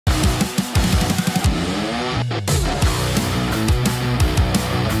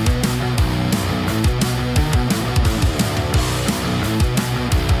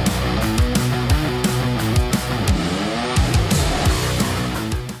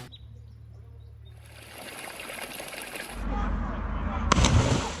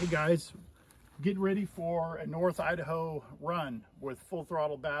guys, getting ready for a North Idaho run with full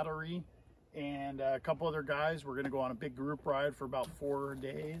throttle battery and a couple other guys. We're going to go on a big group ride for about 4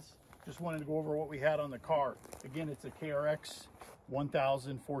 days. Just wanted to go over what we had on the car. Again, it's a KRX1000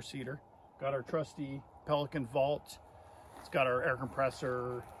 4-seater. Got our trusty Pelican vault. It's got our air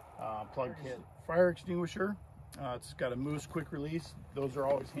compressor, plug kit, fire extinguisher. It's got a Moose quick release. Those are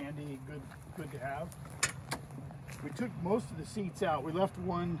always handy, good to have. We took most of the seats out. We left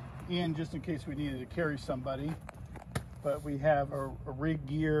one in just in case we needed to carry somebody. But we have a rig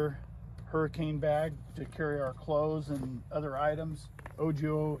gear hurricane bag to carry our clothes and other items.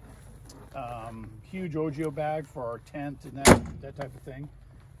 Ogio, huge Ogio bag for our tent and that type of thing.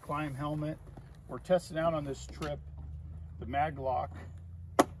 Climb helmet. We're testing out on this trip the Maglock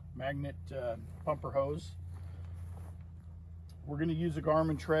magnet pumper hose. We're going to use a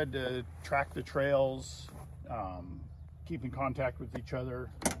Garmin tread to track the trails, keep in contact with each other.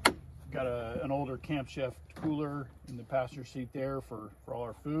 Got an older Camp Chef cooler in the passenger seat there for all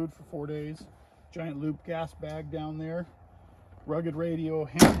our food for 4 days. Giant loop gas bag down there. Rugged radio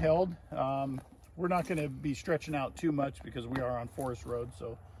handheld. We're not going to be stretching out too much because we are on forest road,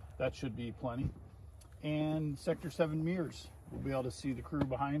 so that should be plenty. And Sector 7 mirrors. We'll be able to see the crew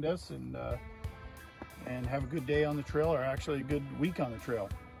behind us and have a good day on the trail, or actually a good week on the trail.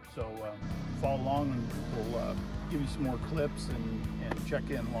 So follow along and we'll give you some more clips and check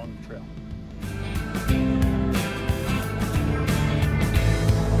in along the trail.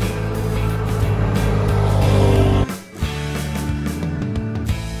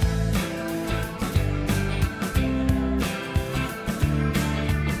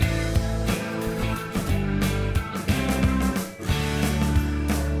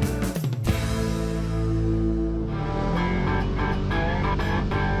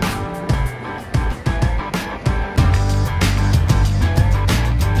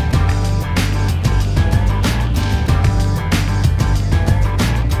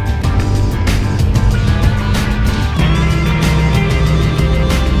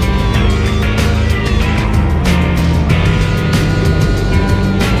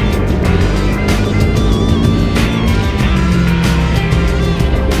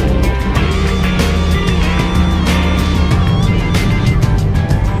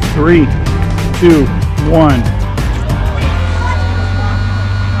 Three, two, one.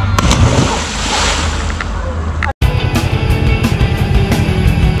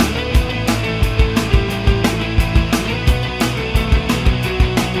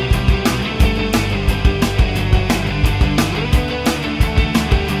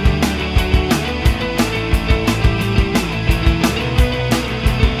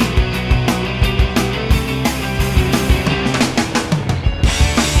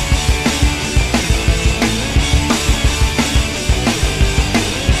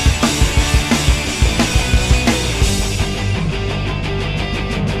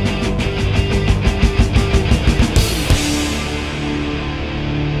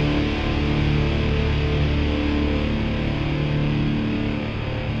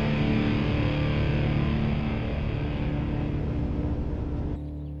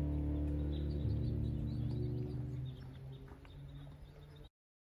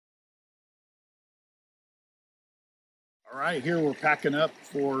 All right, here we're packing up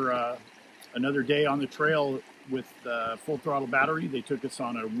for another day on the trail with full throttle battery. They took us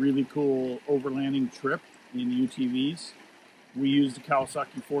on a really cool overlanding trip in UTVs. We used a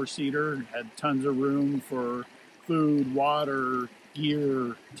Kawasaki 4-seater, had tons of room for food, water,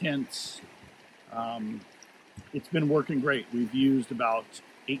 gear, tents. It's been working great. We've used about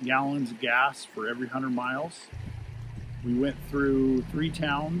 8 gallons of gas for every 100 miles. We went through 3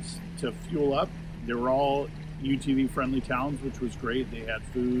 towns to fuel up. They were all UTV friendly towns, which was great. They had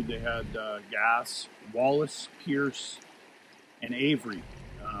food, they had gas. Wallace, Pierce, and Avery.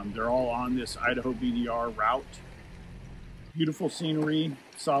 They're all on this Idaho BDR route. Beautiful scenery,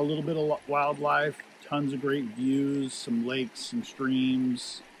 saw a little bit of wildlife, tons of great views, some lakes, some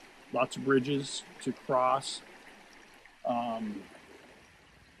streams, lots of bridges to cross.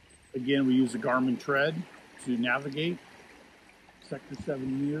 Again, we use a Garmin tread to navigate. Sector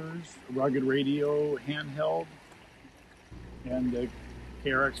 7 mirrors, a rugged radio handheld, and the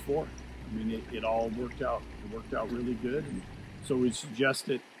KRX4. I mean, it all worked out. It worked out really good. And so we suggest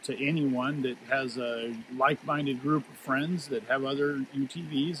it to anyone that has a like-minded group of friends that have other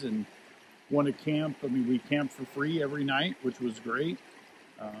UTVs and want to camp. I mean, we camped for free every night, which was great.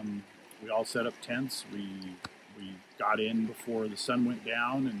 We all set up tents. We got in before the sun went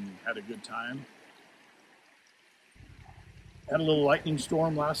down and had a good time. Had a little lightning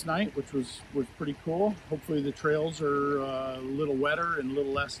storm last night, which was pretty cool. Hopefully the trails are a little wetter and a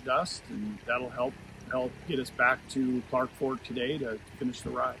little less dust, and that'll help get us back to Clark Fork today to finish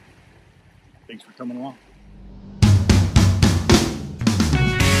the ride. Thanks for coming along.